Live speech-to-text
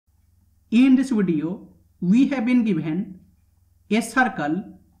In this video, we have been given a circle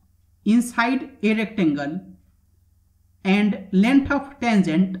inside a rectangle and length of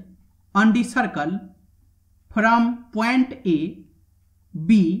tangent on the circle from point A,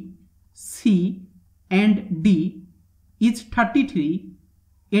 B, C and D is 33,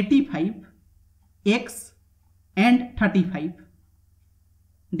 85, x and 35.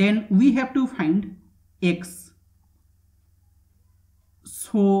 Then we have to find x.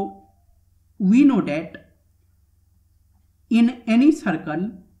 So we know that in any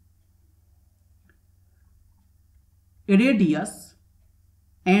circle, radius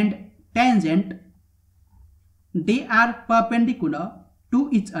and tangent, they are perpendicular to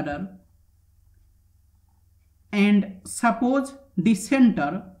each other, and suppose the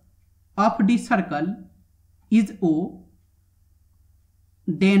center of the circle is O,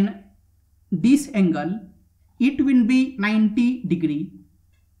 then this angle, it will be 90 degree,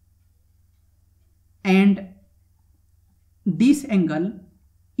 and this angle,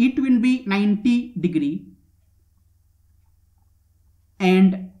 it will be 90 degree,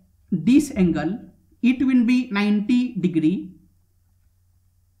 and this angle, it will be 90 degree,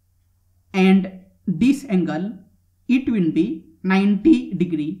 and this angle, it will be 90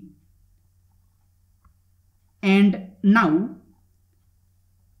 degree. And now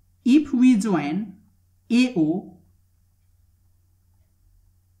if we join AO,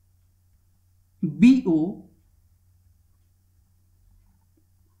 BO,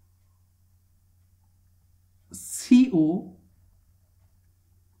 CO,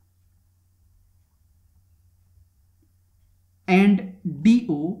 and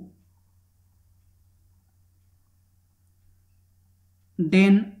DO,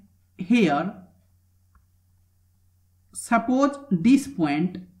 then here suppose this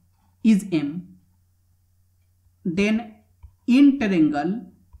point is M, then in triangle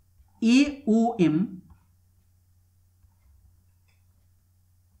AOM,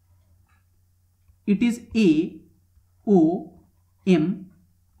 it is AOM,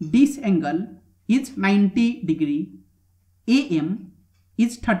 this angle is 90 degree, AM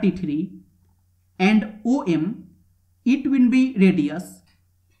is 33, and OM, it will be radius.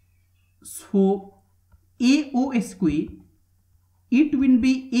 So AO square, it will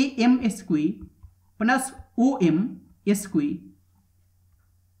be AM square plus OM square.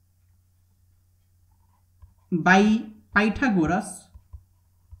 By Pythagoras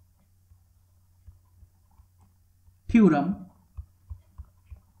theorem,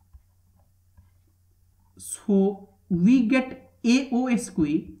 so we get AO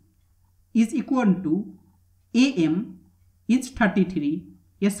square is equal to AM is 33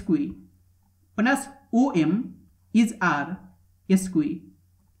 square plus OM is R square,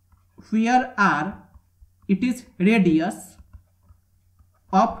 where R, it is radius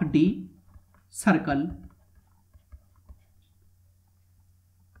of the circle.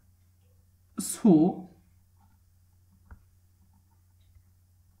 So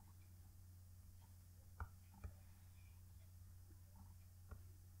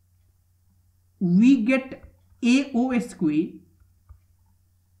we get AO square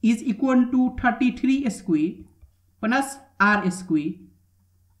is equal to 33 square plus R square,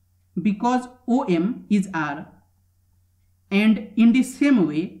 because OM is R. And in the same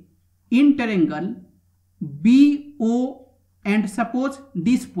way, in triangle BO, and suppose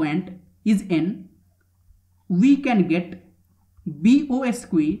this point is N, we can get BO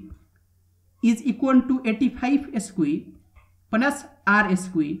square is equal to 85 square plus R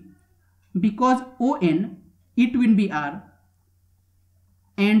square, because ON, it will be R.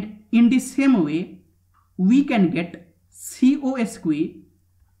 And in the same way, we can get CO square,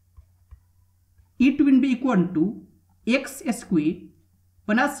 it will be equal to X square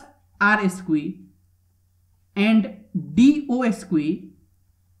plus R square, and DO square,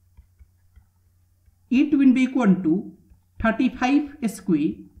 it will be equal to 35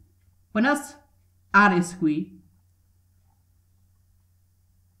 square plus R square.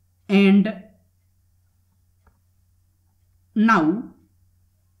 And now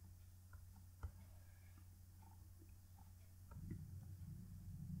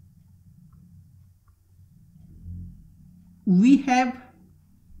we have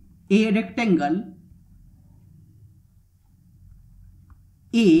a rectangle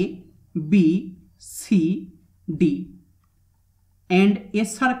A, B, C, D and a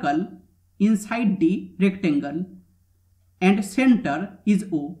circle inside the rectangle, and center is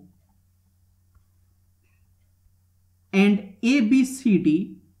O. And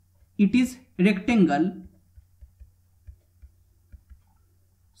ABCD, it is rectangle,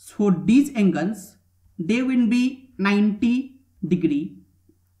 so these angles, they will be 90 degree.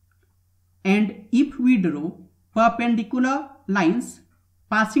 and if we draw perpendicular lines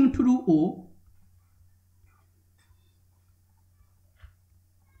passing through O,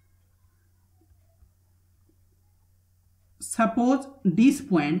 suppose this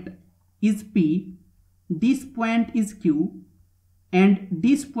point is P, this point is Q, and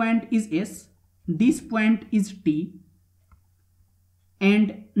this point is S, this point is T,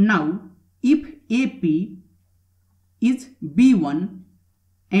 and now if AP is B1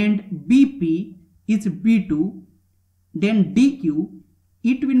 and BP is B2, then DQ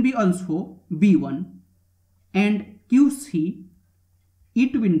it will be also B1 and QC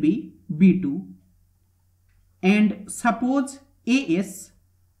it will be B2, and suppose AS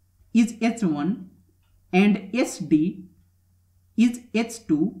is H1 and SD is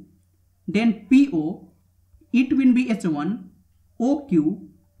H2, then PO it will be H1, OQ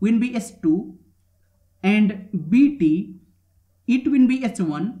will be S2, and BT it will be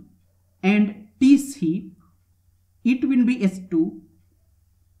H1, and TC it will be S2.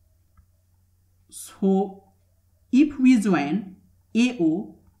 So if we join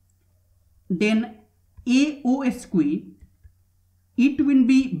AO, then AO square it will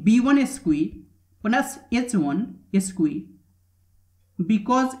be B1 square plus H1 square,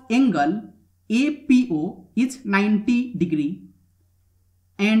 because angle APO is 90 degree,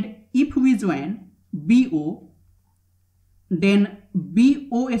 and if we join BO, then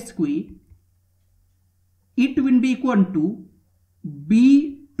BO square it will be equal to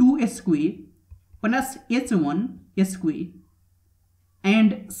B2 square plus H1 square,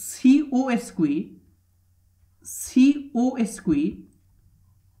 and CO square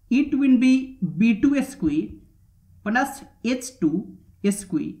it will be B2 square plus H2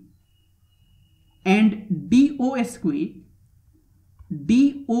 square, and DO square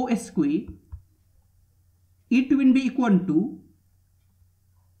it will be equal to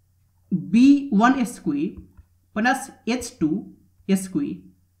B1 square plus H2 square.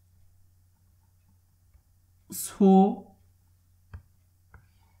 So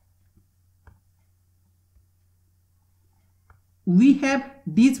we have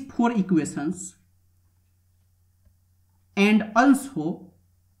these four equations, and also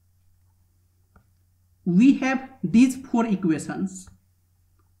we have these four equations,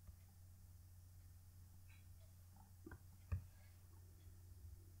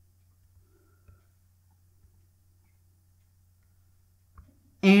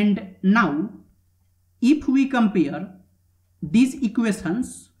 and now if we compare these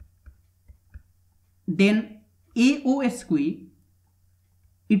equations, then AO square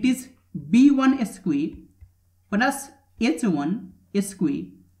it is B1 square plus H1 square,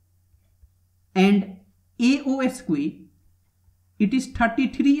 and AO square it is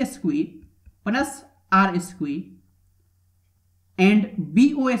 33 square plus R square, and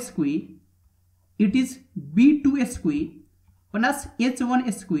BO square it is B2 square plus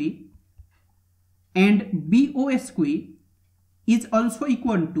H1 square, and BO square is also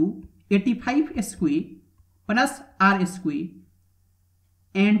equal to 85 square plus R square,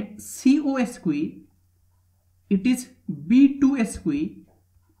 and CO square it is B2 square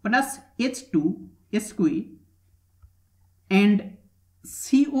plus H2 square, and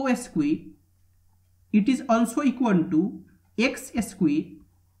CO square it is also equal to X square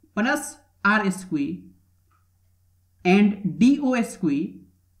plus R square, and DO square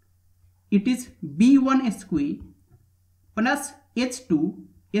it is B1 square plus H2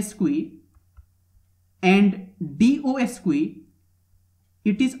 square, and DO square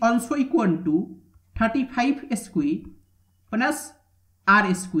it is also equal to 35 square plus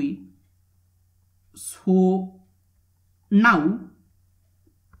R square. So now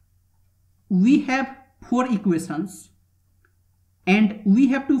we have four equations and we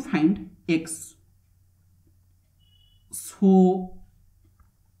have to find X. So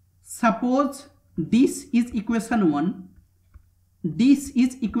suppose this is equation 1, this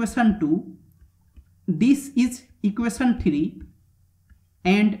is equation 2, this is equation 3,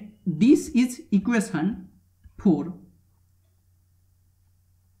 and this is equation 4.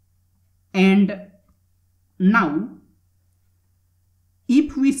 And now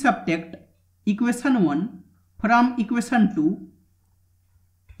if we subtract equation 1 from equation 2,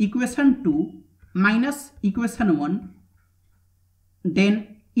 equation 2 minus equation 1,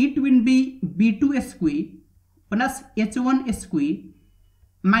 then it will be B2 square plus H1 square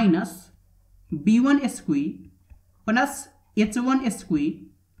minus B1 square plus H1 square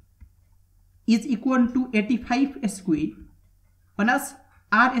is equal to 85 square plus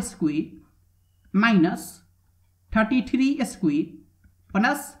R square minus 33 square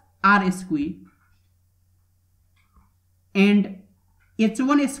plus R square, and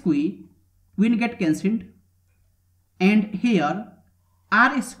H1 square will get cancelled, and here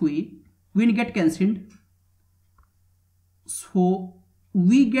r square will get cancelled. So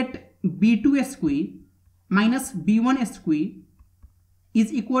we get b2 square minus b1 square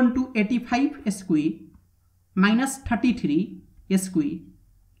is equal to 85 square minus 33 square.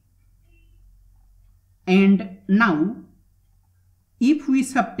 And now if we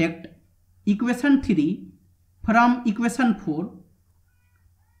subtract equation 3 from equation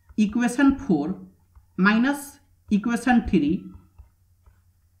 4 minus equation 3,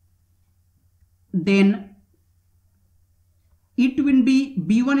 then it will be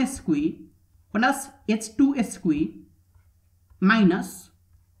b1 square plus h2 square minus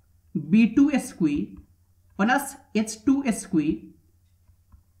b2 square plus h2 square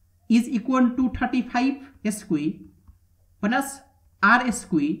is equal to 35 square plus r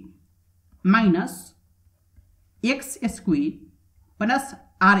square minus x square plus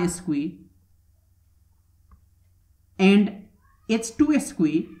r square, and h2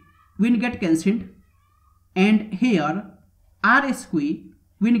 square will get cancelled, and here r square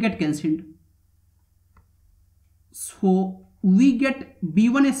will get cancelled. So we get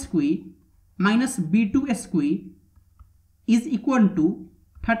b1 square minus b2 square is equal to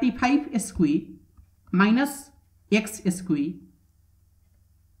 35 square minus x square.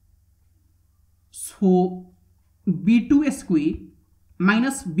 So b2 square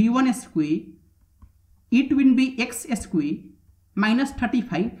minus b1 square, it will be x square minus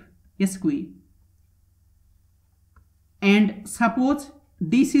 35 square. And suppose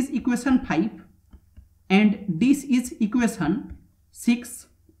this is equation 5 and this is equation 6.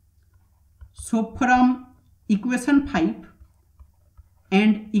 So from equation 5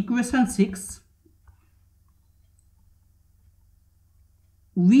 and equation 6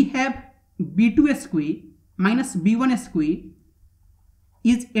 we have b2 square minus b1 square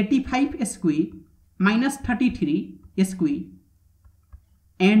is 85 square minus 33 square,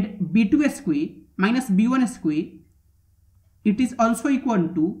 and b2 square minus b1 square, it is also equal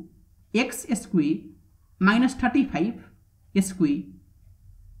to x square minus 35 square,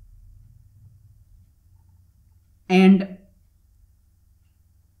 and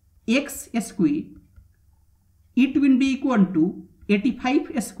x square, it will be equal to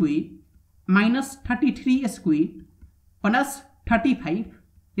 85 square minus 33 square plus 35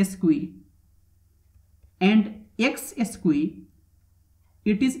 square, and x square,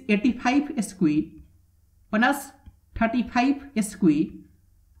 it is 85 square plus 35 square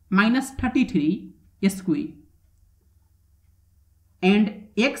minus 33 square, and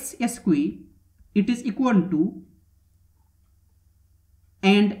x square, it is equal to,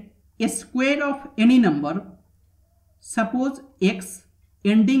 and a square of any number, suppose x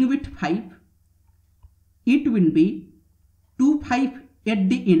ending with 5, it will be 25 at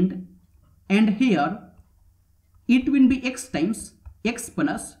the end, and here it will be x times x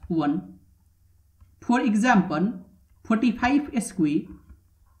plus 1. For example, 45 square,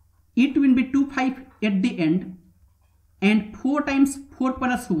 it will be 25 at the end, and 4 times 4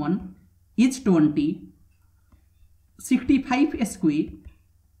 plus 1 is 20. 65 square,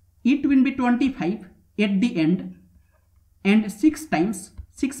 it will be 25 at the end, and 6 times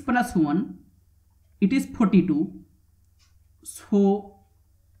 6 plus 1, it is 42. So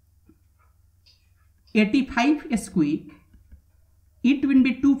 85 square, it will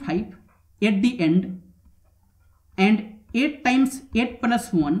be 25 at the end, and 8 times 8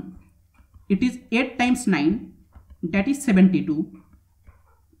 plus 1, it is 8 times 9, that is 72.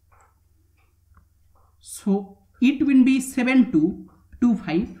 So it will be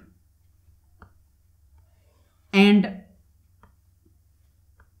 7225, and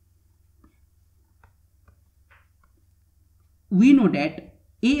we know that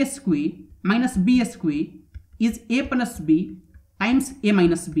a square minus b square is a plus b times a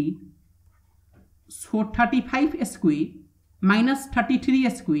minus b. So 35 square minus 33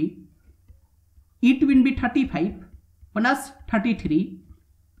 square, it will be 35 plus 33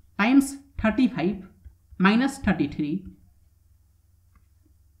 times 35 minus 33.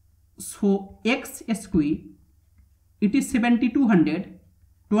 So x square, it is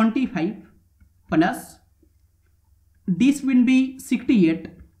 7225 plus, this will be 68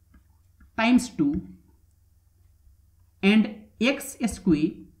 times 2, and x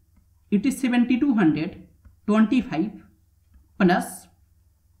square, it is 7225 plus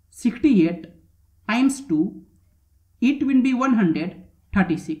 68 times 2, it will be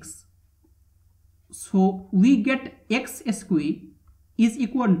 136. So we get x square is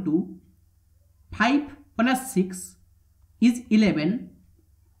equal to 5 plus 6 is 11,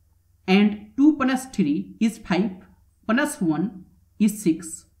 and 2 plus 3 is 5 plus 1 is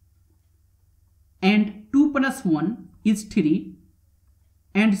 6. plus 1 is 3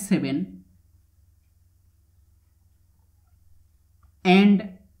 and 7,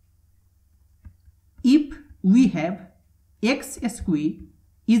 and if we have x square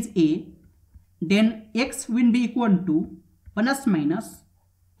is a, then x will be equal to plus minus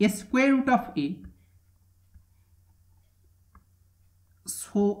a square root of a.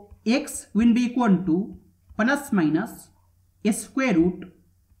 So x will be equal to plus minus a square root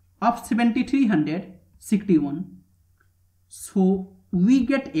of 7361. So we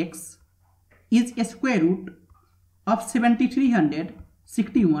get x is a square root of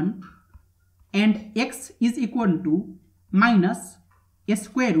 7361 and x is equal to minus a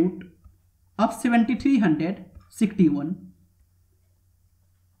square root of 7361.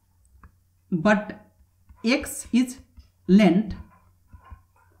 But x is length,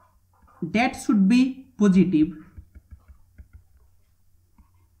 that should be positive.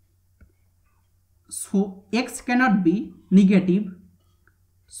 So x cannot be negative.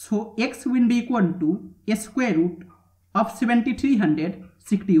 So x will be equal to a square root of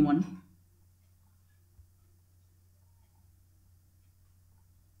 7361.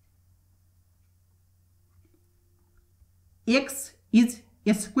 X is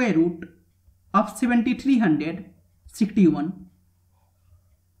a square root of 7361.